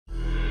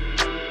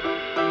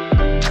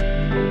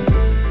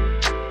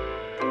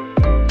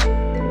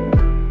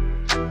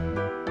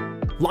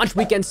Launch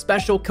weekend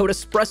special, code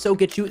ESPRESSO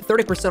gets you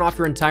 30% off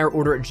your entire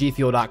order at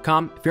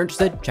gfuel.com. If you're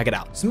interested, check it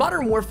out. So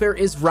Modern Warfare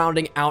is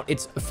rounding out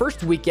its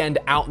first weekend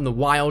out in the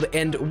wild,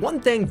 and one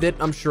thing that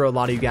I'm sure a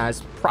lot of you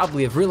guys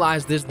probably have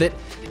realized is that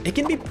it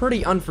can be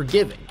pretty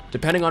unforgiving.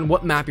 Depending on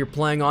what map you're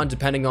playing on,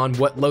 depending on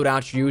what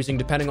loadout you're using,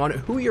 depending on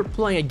who you're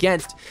playing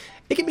against,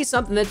 it can be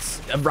something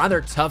that's a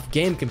rather tough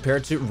game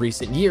compared to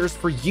recent years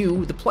for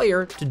you, the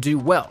player, to do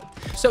well.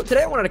 So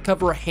today I wanted to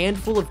cover a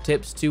handful of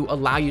tips to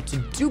allow you to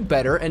do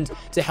better and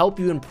to help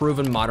you improve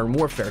in Modern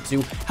Warfare,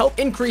 to help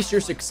increase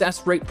your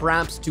success rate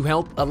perhaps, to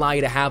help allow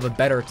you to have a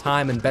better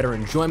time and better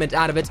enjoyment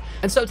out of it.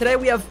 And so today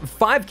we have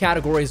 5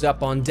 categories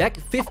up on deck,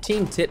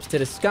 15 tips to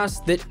discuss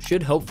that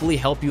should hopefully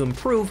help you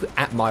improve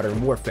at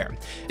Modern Warfare.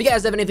 If you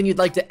guys have anything you'd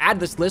like to add to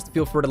this list,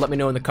 feel free to let me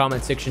know in the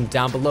comment section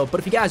down below. But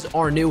if you guys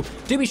are new,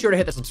 do be sure to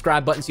hit the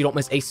subscribe button so you don't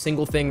miss a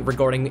single thing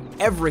regarding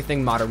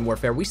everything Modern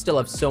Warfare. We still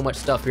have so much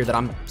stuff here that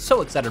I'm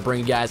so excited to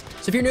bring you guys.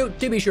 So if you're new,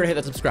 do be sure to hit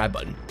that subscribe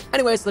button.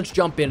 Anyways, let's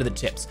jump into the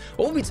tips.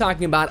 What we'll be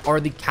talking about are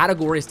the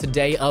categories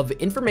today of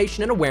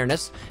information and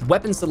awareness,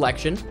 weapon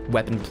selection,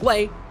 weapon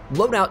play,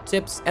 loadout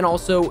tips, and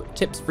also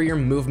tips for your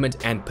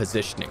movement and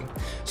positioning.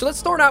 So let's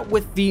start out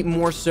with the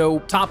more so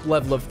top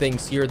level of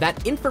things here,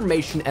 that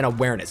information and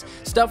awareness.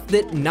 Stuff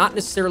that not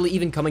necessarily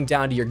even coming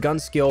down to your gun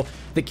skill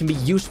that can be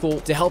useful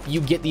to help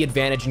you get the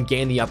advantage and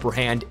gain the upper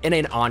hand in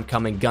an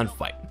oncoming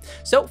gunfight.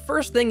 So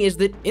first thing is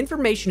that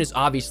information is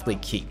obviously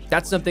key.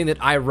 That's something that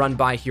I run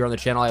by here on the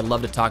channel. I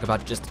love to talk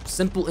about just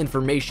simple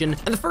information.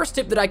 And the first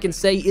tip that I can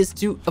say is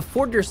to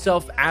afford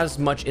yourself as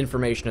much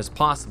information as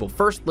possible.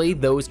 Firstly,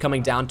 those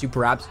coming down to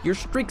perhaps your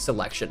streak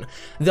selection.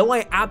 Though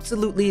I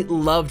absolutely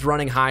loved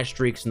running high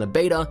streaks in the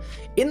beta,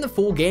 in the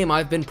full game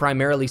I've been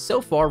primarily so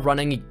far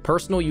running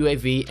personal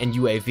UAV and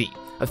UAV.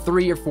 A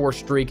 3 or 4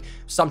 streak,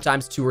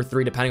 sometimes 2 or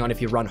 3 depending on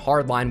if you run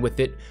hardline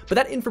with it, but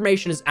that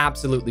information is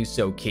absolutely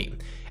so key.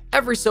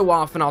 Every so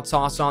often, I'll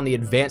toss on the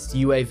advanced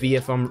UAV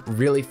if I'm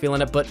really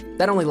feeling it, but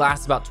that only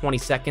lasts about 20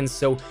 seconds,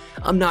 so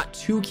I'm not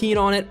too keen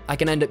on it. I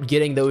can end up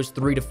getting those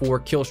 3 to 4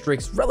 kill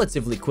streaks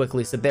relatively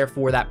quickly, so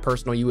therefore that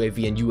personal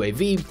UAV and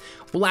UAV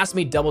will last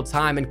me double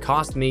time and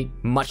cost me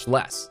much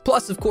less.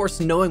 Plus, of course,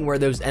 knowing where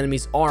those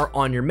enemies are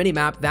on your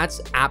minimap,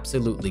 that's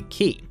absolutely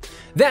key.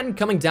 Then,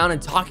 coming down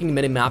and talking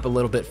minimap a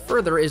little bit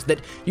further is that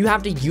you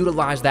have to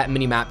utilize that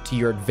minimap to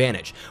your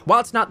advantage. While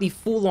it's not the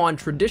full-on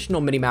traditional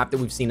minimap that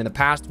we've seen in the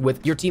past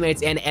with your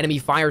teammates and enemy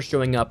fire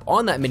showing up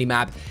on that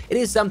minimap, it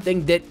is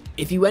something that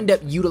if you end up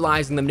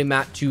utilizing the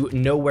minimap to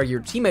know where your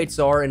teammates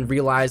are and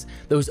realize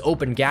those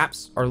open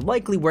gaps are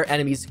likely where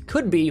enemies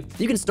could be,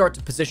 you can start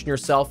to position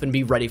yourself and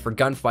be ready for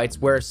gunfights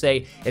where,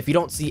 say, if you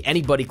don't see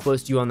anybody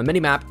close to you on the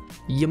minimap,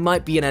 you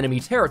might be in enemy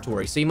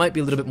territory, so you might be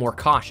a little bit more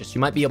cautious.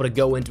 You might be able to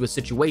go into a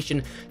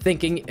situation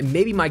thinking,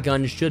 maybe my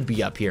gun should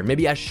be up here,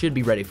 maybe I should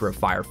be ready for a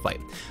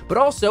firefight. But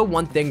also,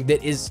 one thing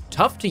that is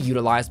tough to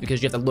utilize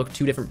because you have to look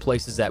 2 different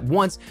places at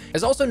once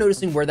is also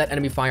noticing where that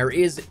enemy fire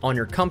is on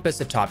your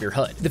compass atop your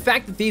HUD. The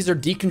fact that these are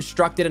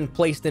deconstructed and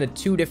placed into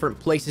 2 different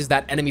places,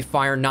 that enemy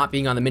fire not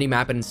being on the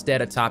minimap and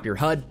instead atop your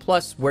HUD,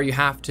 plus where you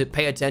have to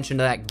pay attention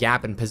to that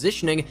gap in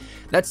positioning,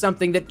 that's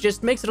something that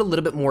just makes it a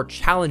little bit more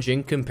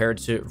challenging compared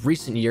to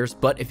recent years,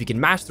 but if you can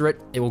master it,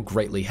 it will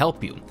greatly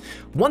help you.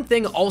 One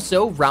thing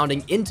also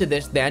rounding into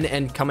this then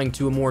and coming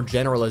to a more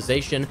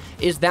generalization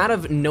is that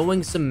of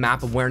knowing some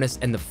map awareness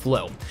and the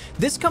flow.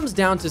 This comes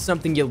down to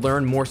something you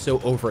learn more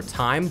so over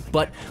time,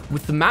 but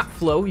with the map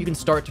flow, you can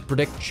start to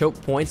predict choke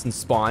points and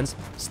spawns.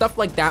 Stuff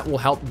like that will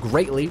help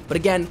greatly, but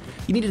again,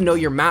 you need to know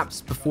your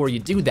maps before you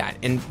do that,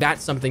 and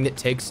that's something that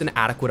takes an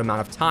adequate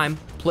amount of time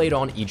played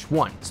on each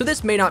one. So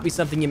this may not be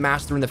something you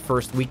master in the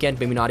first weekend,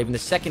 maybe not even the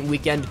second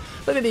weekend,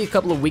 but maybe a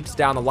couple of weeks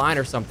down the line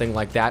or something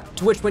like that,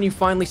 to which when you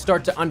finally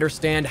start to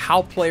understand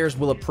how players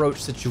will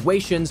approach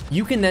situations,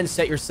 you can then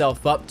set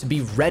yourself up to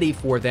be ready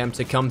for them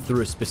to come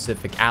through a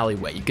specific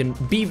alleyway. You can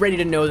be ready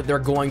to know that they're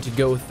going to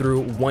go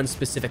through one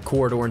specific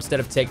corridor instead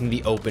of taking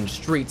the open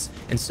streets,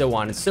 and so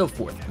on and so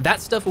forth.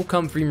 That stuff will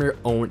come from your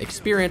own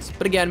experience,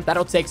 but again,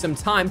 that'll take some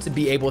time to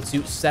be able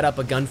to set up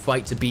a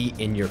gunfight to be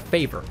in your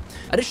favor.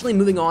 Additionally,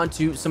 moving on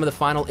to some of the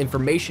final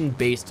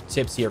information-based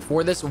tips here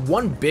for this,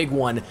 one big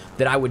one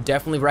that I would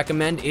definitely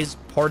recommend is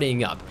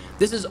partying up.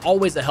 This is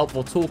always a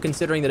helpful tool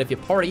considering that if you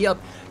party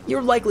up,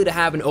 you're likely to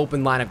have an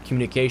open line of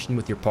communication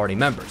with your party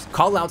members.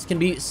 Callouts can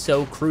be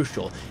so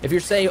crucial. If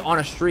you're, say, on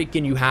a streak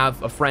and you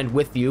have a friend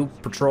with you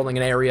patrolling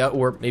an area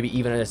or maybe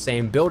even in the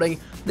same building,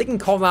 they can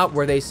call out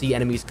where they see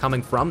enemies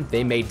coming from.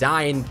 They may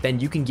die, and then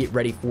you can get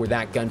ready for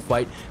that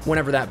gunfight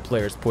whenever that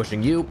player is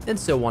pushing you, and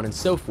so on and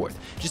so forth.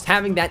 Just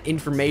having that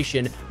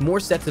information, more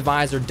sets of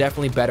eyes are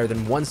definitely better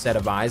than one set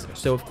of eyes,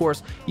 so of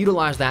course,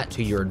 utilize that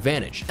to your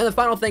advantage. And the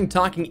final thing,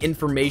 talking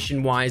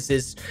information-wise,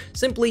 is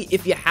simply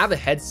if you have a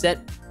headset,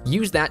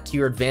 use that to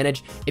your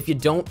advantage. If you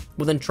don't,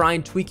 well then try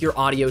and tweak your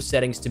audio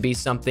settings to be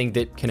something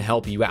that can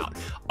help you out.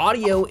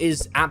 Audio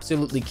is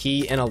absolutely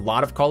key in a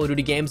lot of Call of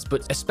Duty games,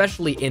 but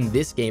especially in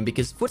this game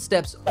because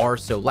footsteps are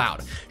so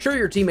loud. Sure,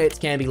 your teammates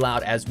can be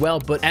loud as well,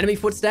 but enemy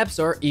footsteps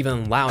are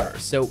even louder.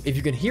 So if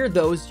you can hear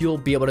those, you'll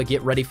be able to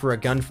get ready for a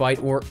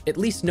gunfight or at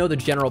least know the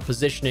general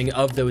positioning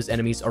of those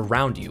enemies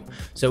around you.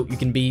 So you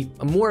can be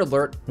more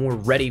alert, more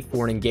ready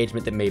for an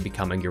engagement that may be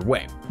coming your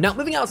way. Now,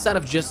 moving outside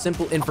of just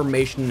simple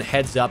information and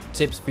heads up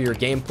tips for your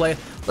gameplay,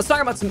 let's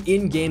talk about some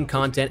in-game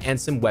content and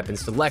some weapon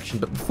selection.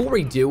 But before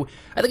we do,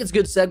 I think it's a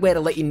good segue to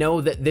let you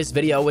know that this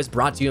video is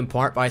brought to you in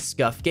part by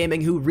Scuf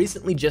Gaming, who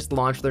recently just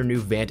launched their new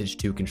Vantage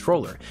 2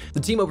 controller. The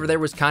team over there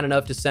was kind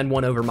enough to send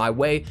one over my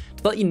way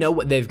to let you know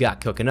what they've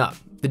got cooking up.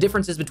 The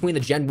differences between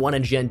the Gen 1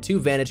 and Gen 2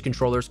 Vantage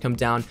controllers come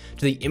down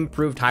to the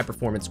improved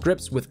high-performance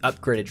grips with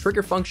upgraded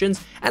trigger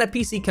functions and a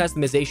PC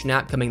customization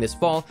app coming this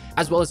fall,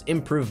 as well as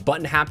improved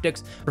button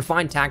haptics,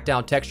 refined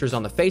tactile textures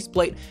on the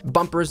faceplate,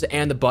 bumpers,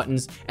 and the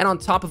buttons. And on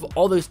top of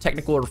all those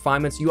technical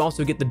refinements, you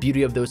also get the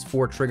beauty of those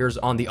 4 triggers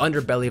on the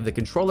underbelly of the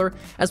controller,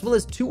 as well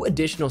as 2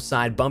 additional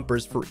side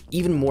bumpers for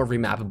even more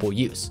remappable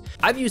use.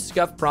 I've used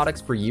Scuf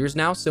products for years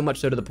now, so much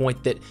so to the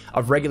point that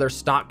a regular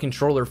stock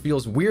controller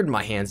feels weird in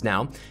my hands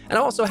now, and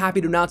I'm also happy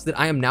to announce that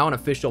I am now an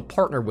official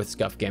partner with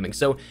Scuf Gaming.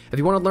 So if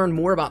you want to learn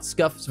more about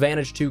Scuf's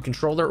Vantage 2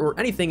 controller or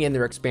anything in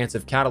their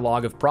expansive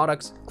catalog of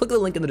products, click the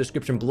link in the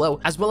description below,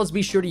 as well as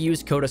be sure to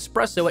use code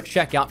ESPRESSO at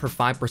checkout for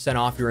 5%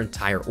 off your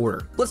entire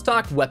order. Let's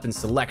talk weapon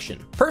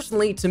selection.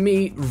 Personally, to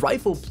me,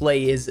 rifle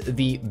play is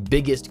the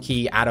biggest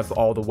key out of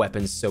all the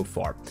weapons so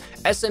far.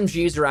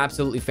 SMGs are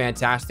absolutely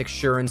fantastic,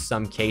 sure, in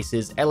some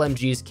cases.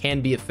 LMGs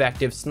can be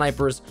effective.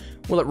 Snipers,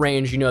 well, at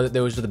range, you know that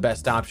those are the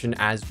best option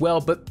as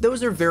well, but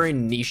those are very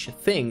niche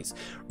things.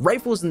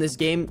 Rifles in this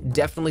game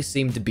definitely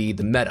seem to be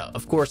the meta.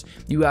 Of course,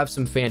 you have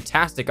some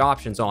fantastic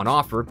options on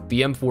offer.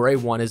 The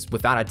M4A1 is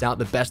without a doubt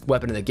the best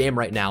weapon in the game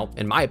right now,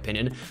 in my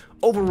opinion.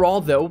 Overall,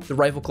 though, the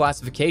rifle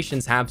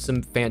classifications have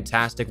some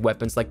fantastic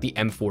weapons like the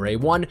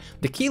M4A1.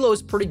 The Kilo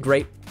is pretty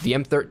great. The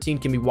M13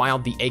 can be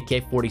wild. The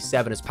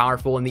AK-47 is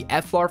powerful, and the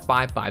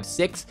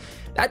FR556,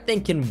 that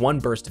thing can one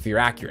burst if you're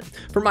accurate.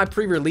 For my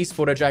pre-release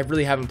footage, I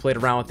really haven't played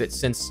around with it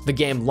since the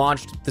game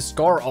launched. The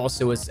Scar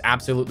also is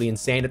absolutely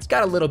insane. It's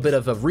got a little bit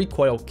of a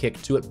recoil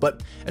kick to it,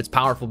 but it's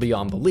powerful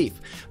beyond belief.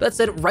 That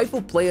said,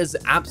 rifle play is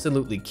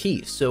absolutely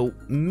key, so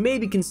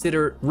maybe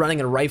consider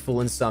running a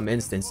rifle in some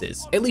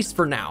instances, at least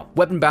for now.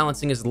 Weapon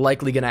balancing is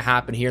likely going to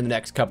happen here in the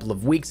next couple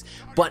of weeks,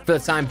 but for the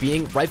time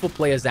being, rifle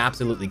play is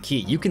absolutely key.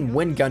 You can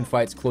win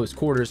gunfights close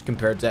quarters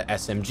compared to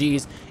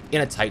SMGs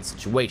in a tight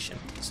situation.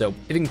 So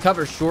if you can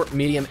cover short,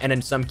 medium, and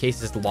in some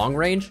cases long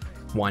range,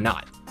 why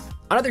not?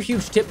 Another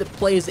huge tip that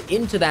plays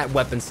into that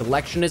weapon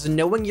selection is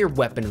knowing your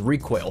weapon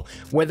recoil.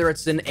 Whether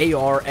it's an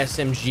AR,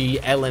 SMG,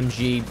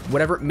 LMG,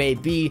 whatever it may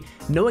be,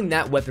 knowing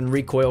that weapon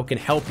recoil can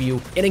help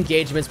you in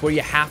engagements where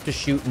you have to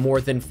shoot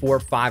more than 4,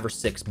 5, or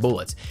 6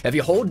 bullets. If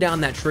you hold down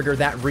that trigger,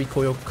 that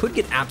recoil could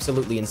get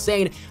absolutely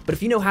insane, but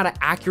if you know how to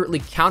accurately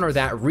counter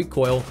that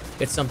recoil,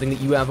 it's something that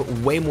you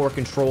have way more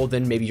control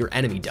than maybe your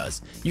enemy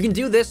does. You can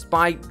do this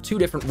by 2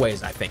 different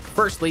ways, I think.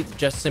 Firstly,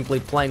 just simply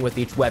playing with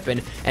each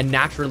weapon and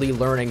naturally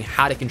learning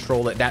how to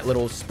control that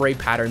little spray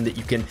pattern that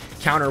you can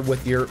counter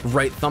with your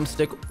right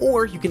thumbstick,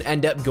 or you can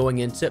end up going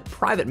into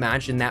private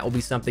match, and that will be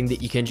something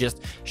that you can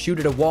just shoot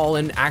at a wall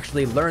and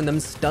actually learn them,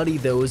 study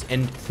those,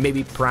 and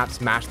maybe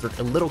perhaps master it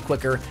a little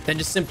quicker than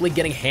just simply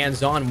getting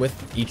hands-on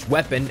with each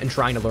weapon and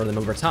trying to learn them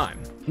over time.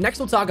 Next,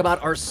 we'll talk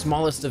about our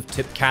smallest of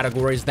tip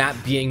categories, that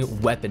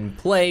being weapon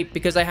play,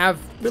 because I have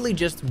really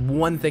just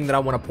one thing that I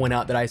want to point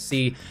out that I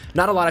see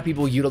not a lot of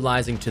people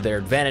utilizing to their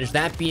advantage,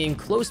 that being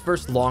close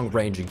versus long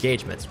range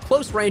engagements.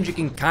 Close range, you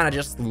can kind of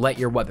just let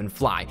your weapon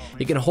fly.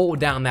 You can hold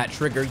down that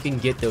trigger, you can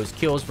get those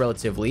kills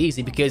relatively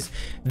easy because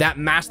that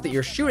mass that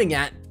you're shooting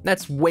at,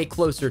 that's way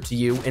closer to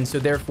you, and so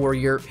therefore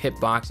your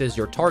hitboxes,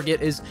 your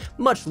target is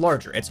much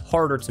larger. It's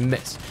harder to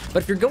miss.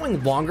 But if you're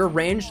going longer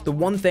range, the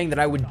one thing that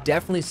I would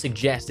definitely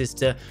suggest is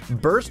to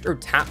burst or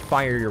tap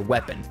fire your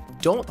weapon.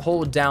 Don't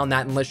hold down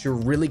that unless you're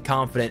really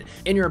confident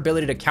in your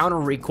ability to counter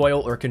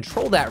recoil or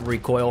control that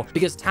recoil,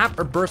 because tap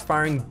or burst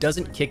firing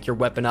doesn't kick your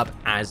weapon up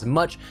as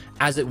much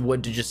as it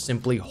would to just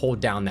simply hold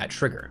down that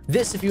trigger.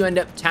 This, if you end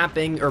up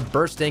tapping or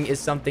bursting, is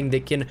something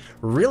that can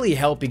really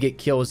help you get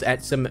kills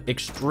at some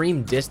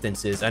extreme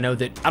distances. I know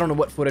that I don't know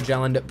what footage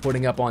I'll end up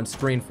putting up on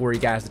screen for you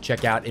guys to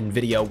check out in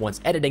video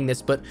once editing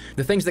this, but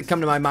the things that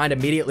come to my mind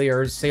immediately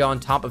are, say, on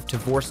top of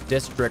Tvorsk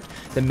District,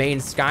 the main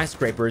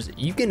skyscrapers,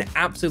 you can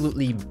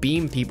absolutely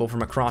beam people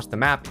from across the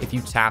map if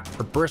you tap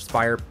or burst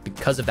fire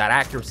because of that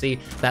accuracy,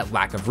 that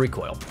lack of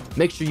recoil.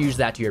 Make sure you use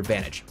that to your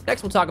advantage.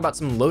 Next, we'll talk about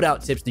some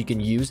loadout tips that you can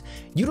use.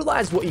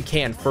 Utilize what you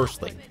can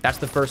firstly. That's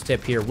the first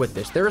tip here with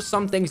this. There are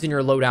some things in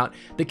your loadout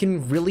that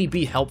can really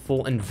be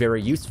helpful and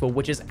very useful,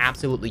 which is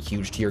absolutely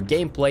huge to your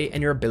gameplay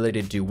and your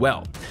ability to do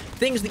well.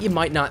 Things that you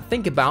might not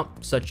think about,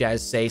 such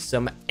as, say,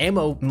 some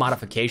ammo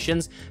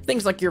modifications,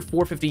 things like your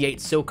 458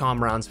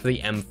 SOCOM rounds for the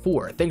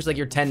M4, things like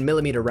your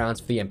 10mm rounds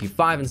for the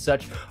MP5 and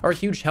such, are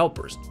huge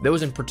helpers.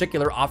 Those in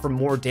particular offer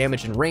more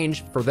damage and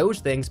range for those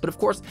things, but of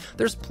course,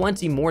 there's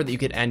plenty more that you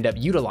could end up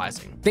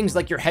utilizing. Things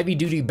like your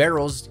heavy-duty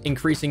barrels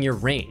increasing your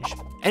range.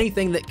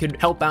 Anything that could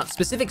help out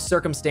specific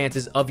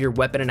circumstances of your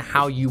weapon and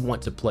how you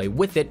want to play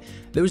with it,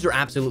 those are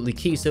absolutely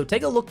key. So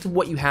take a look to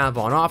what you have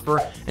on offer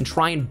and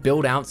try and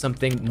build out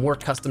something more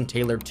custom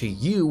tailored to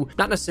you,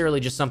 not necessarily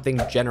just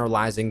something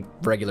generalizing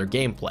regular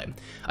gameplay.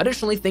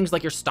 Additionally, things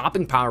like your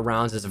stopping power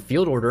rounds as a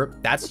field order,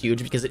 that's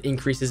huge because it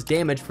increases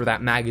damage for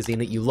that magazine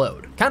that you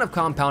load. Kind of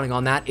compounding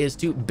on that is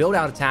to build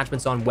out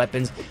attachments on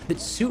weapons that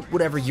suit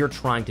whatever you're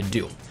trying to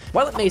do.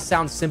 While it may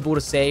sound simple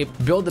to say,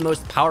 build the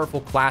most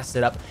powerful class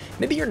setup,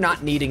 maybe you're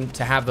not needing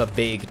to have a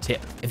big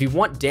tip. If you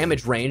want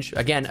damage range,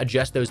 again,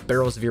 adjust those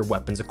barrels of your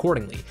weapons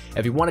accordingly.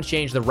 If you want to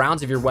change the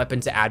rounds of your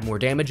weapon to add more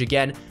damage,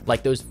 again,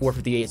 like those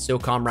 458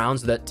 SOCOM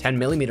rounds, the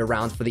 10mm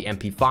rounds for the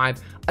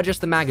MP5,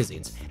 adjust the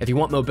magazines. If you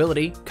want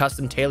mobility,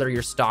 custom tailor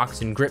your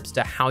stocks and grips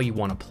to how you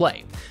want to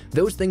play.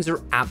 Those things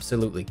are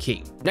absolutely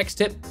key. Next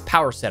tip,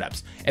 power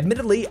setups.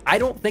 Admittedly, I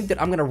don't think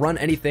that I'm going to run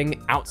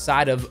anything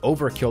outside of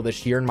Overkill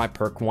this year in my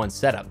Perk 1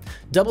 setup.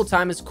 Double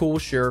time is cool,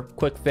 sure.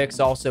 Quick fix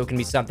also can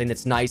be something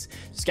that's nice.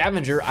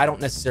 Scavenger, I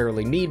don't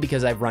necessarily need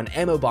because I've run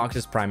ammo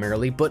boxes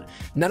primarily, but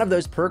none of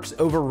those perks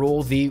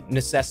overrule the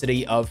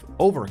necessity of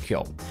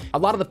Overkill. A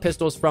lot of the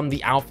pistols from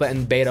the alpha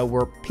and beta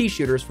were pea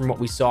shooters from what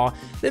we saw.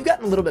 They've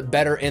gotten a little bit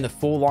better in the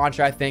full launch,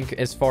 I think,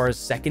 as far as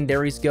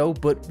secondaries go,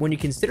 but when you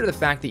consider the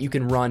fact that you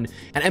can run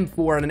an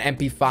M4 and an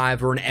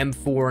MP5 or an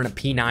M4 and a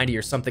P90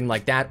 or something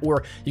like that,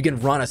 or you can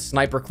run a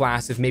sniper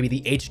class with maybe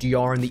the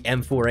HDR and the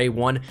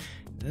M4A1,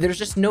 there's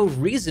just no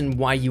reason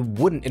why you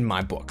wouldn't in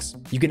my books.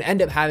 You can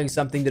end up having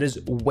something that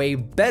is way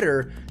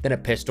better than a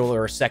pistol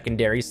or a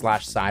secondary /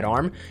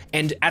 sidearm,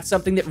 and at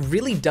something that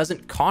really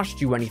doesn't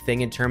cost you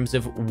anything in terms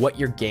of what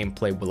your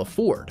gameplay will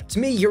afford. To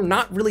me, you're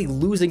not really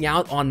losing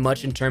out on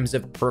much in terms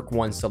of Perk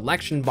 1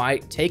 selection by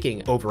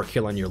taking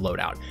Overkill in your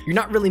loadout. You're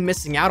not really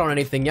missing out on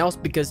anything else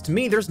because to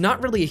me, there's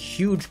not really a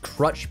huge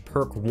crutch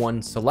Perk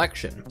 1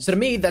 selection. So to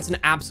me, that's an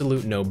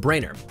absolute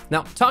no-brainer.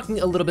 Now, talking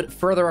a little bit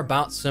further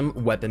about some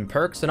weapon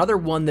perks, another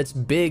one that's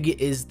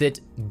big is that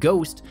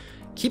Ghost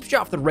keeps you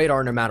off the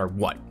radar no matter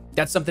what.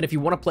 That's something if you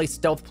want to play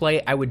stealth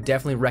play, I would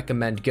definitely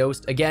recommend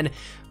Ghost. Again,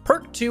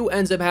 Perk 2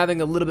 ends up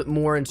having a little bit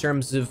more in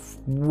terms of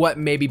what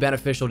may be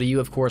beneficial to you.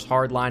 Of course,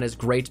 Hardline is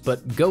great,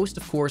 but Ghost,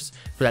 of course,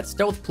 for that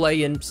stealth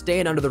play and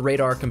staying under the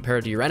radar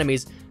compared to your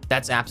enemies,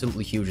 that's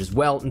absolutely huge as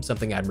well and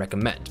something I'd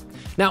recommend.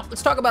 Now,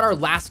 let's talk about our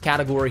last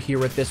category here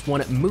with this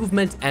one,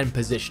 movement and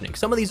positioning.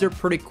 Some of these are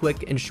pretty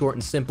quick and short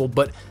and simple,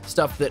 but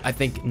stuff that I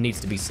think needs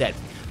to be said.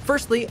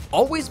 Firstly,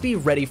 always be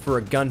ready for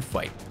a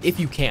gunfight, if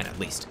you can at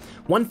least.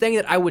 One thing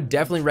that I would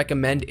definitely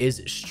recommend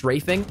is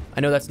strafing.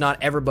 I know that's not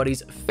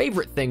everybody's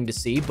favorite thing to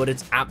see, but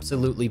it's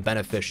absolutely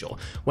beneficial.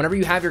 Whenever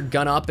you have your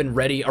gun up and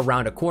ready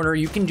around a corner,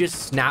 you can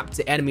just snap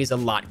to enemies a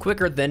lot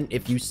quicker than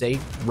if you, say,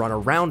 run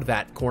around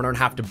that corner and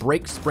have to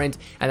break sprint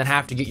and then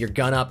have to get your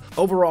gun up.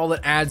 Overall,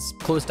 it adds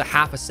close to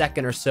half a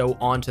second or so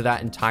onto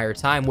that entire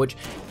time, which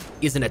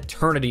is an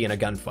eternity in a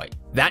gunfight.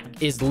 That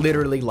is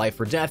literally life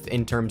or death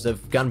in terms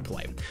of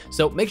gunplay.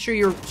 So make sure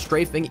you're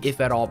strafing if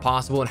at all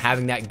possible and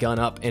having that gun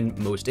up in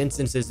most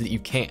instances that you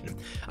can.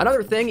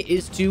 Another thing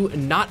is to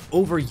not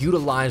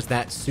overutilize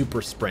that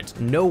super sprint.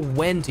 Know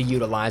when to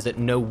utilize it,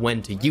 know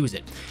when to use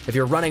it. If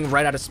you're running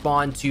right out of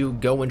spawn to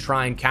go and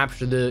try and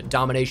capture the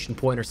domination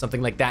point or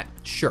something like that,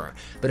 sure.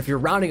 But if you're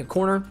rounding a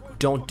corner,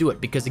 don't do it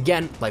because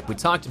again, like we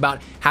talked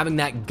about, having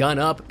that gun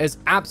up is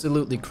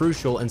absolutely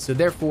crucial, and so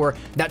therefore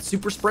that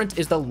super sprint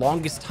is the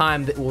longest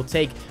time that it will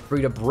take for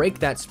you to break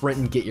that sprint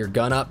and get your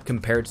gun up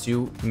compared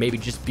to maybe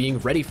just being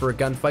ready for a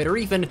gunfight or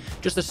even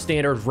just a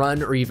standard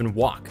run or even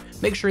walk.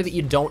 Make sure that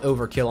you don't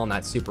overkill on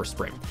that super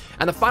sprint.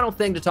 And the final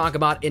thing to talk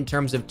about in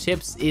terms of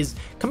tips is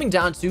coming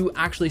down to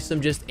actually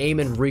some just aim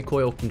and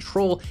recoil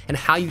control and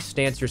how you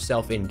stance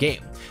yourself in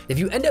game. If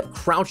you end up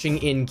crouching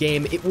in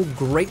game, it will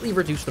greatly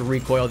reduce the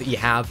recoil that you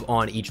have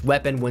on each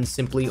weapon when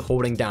simply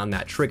holding down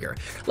that trigger.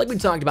 Like we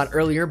talked about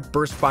earlier,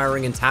 burst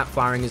firing and tap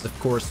firing is of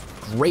course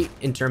great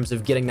in terms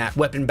of getting that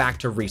weapon back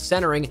to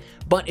recentering,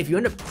 but if you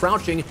end up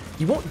crouching,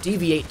 you won't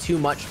deviate too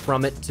much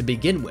from it to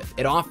begin with.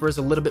 It offers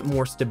a little bit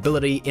more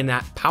stability in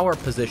that power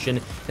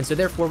position, and so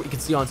therefore what you can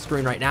see on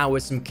screen right now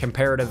is some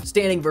comparative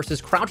standing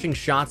versus crouching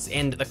shots,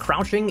 and the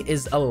crouching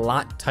is a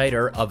lot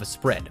tighter of a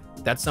spread.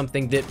 That's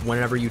something that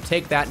whenever you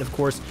take that and of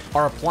course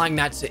are applying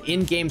that to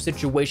in-game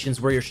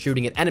situations where you're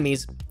shooting at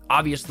enemies,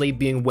 obviously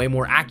being way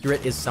more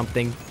accurate is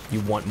something you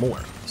want more.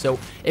 So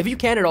if you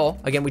can at all,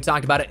 again, we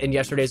talked about it in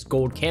yesterday's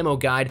gold camo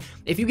guide,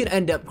 if you can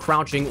end up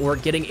crouching or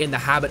getting in the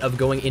habit of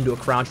going into a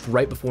crouch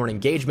right before an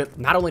engagement,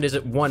 not only does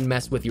it one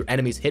mess with your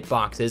enemy's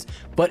hitboxes,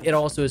 but it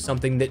also is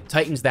something that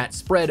tightens that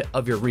spread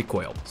of your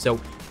recoil. So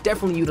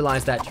definitely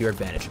utilize that to your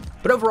advantage.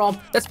 But overall,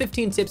 that's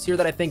 15 tips here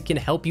that I think can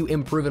help you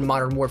improve in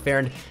Modern Warfare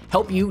and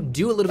help you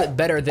do a little bit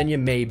better than you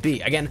may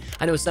be. Again,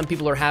 I know some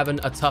people are having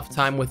a tough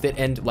time with it,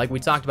 and like we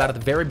talked about at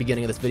the very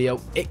beginning of this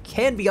video, it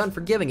can be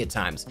unforgiving at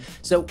times.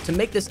 So to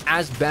make this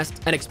as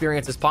best an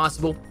experience as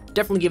possible,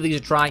 definitely give these a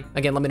try.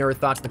 Again, let me know your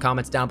thoughts in the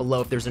comments down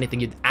below. If there's anything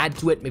you'd add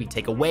to it, maybe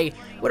take away,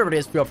 whatever it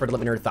is, feel free to let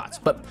me know your thoughts.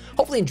 But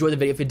hopefully you enjoyed the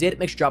video. If you did,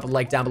 make sure to drop a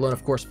like down below. And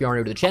of course, if you are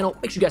new to the channel,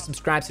 make sure you guys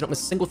subscribe so you don't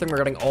miss a single thing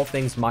regarding all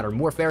things Modern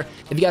Warfare.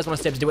 If you guys want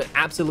to stay up to do with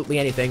absolutely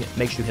anything,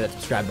 make sure you hit that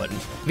subscribe button.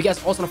 If you guys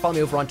also want to follow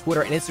me over on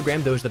Twitter and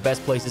Instagram, those are the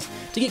best places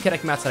to get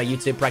connected outside of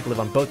YouTube. I can live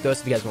on both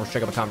those. If you guys want to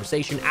check out a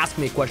conversation, ask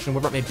me a question,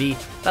 whatever it may be,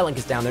 that link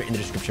is down there in the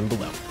description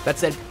below. That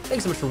said,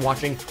 thanks so much for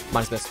watching.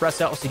 My name is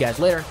Espresso. I'll see you guys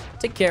later.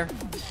 Take care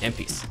and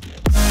peace.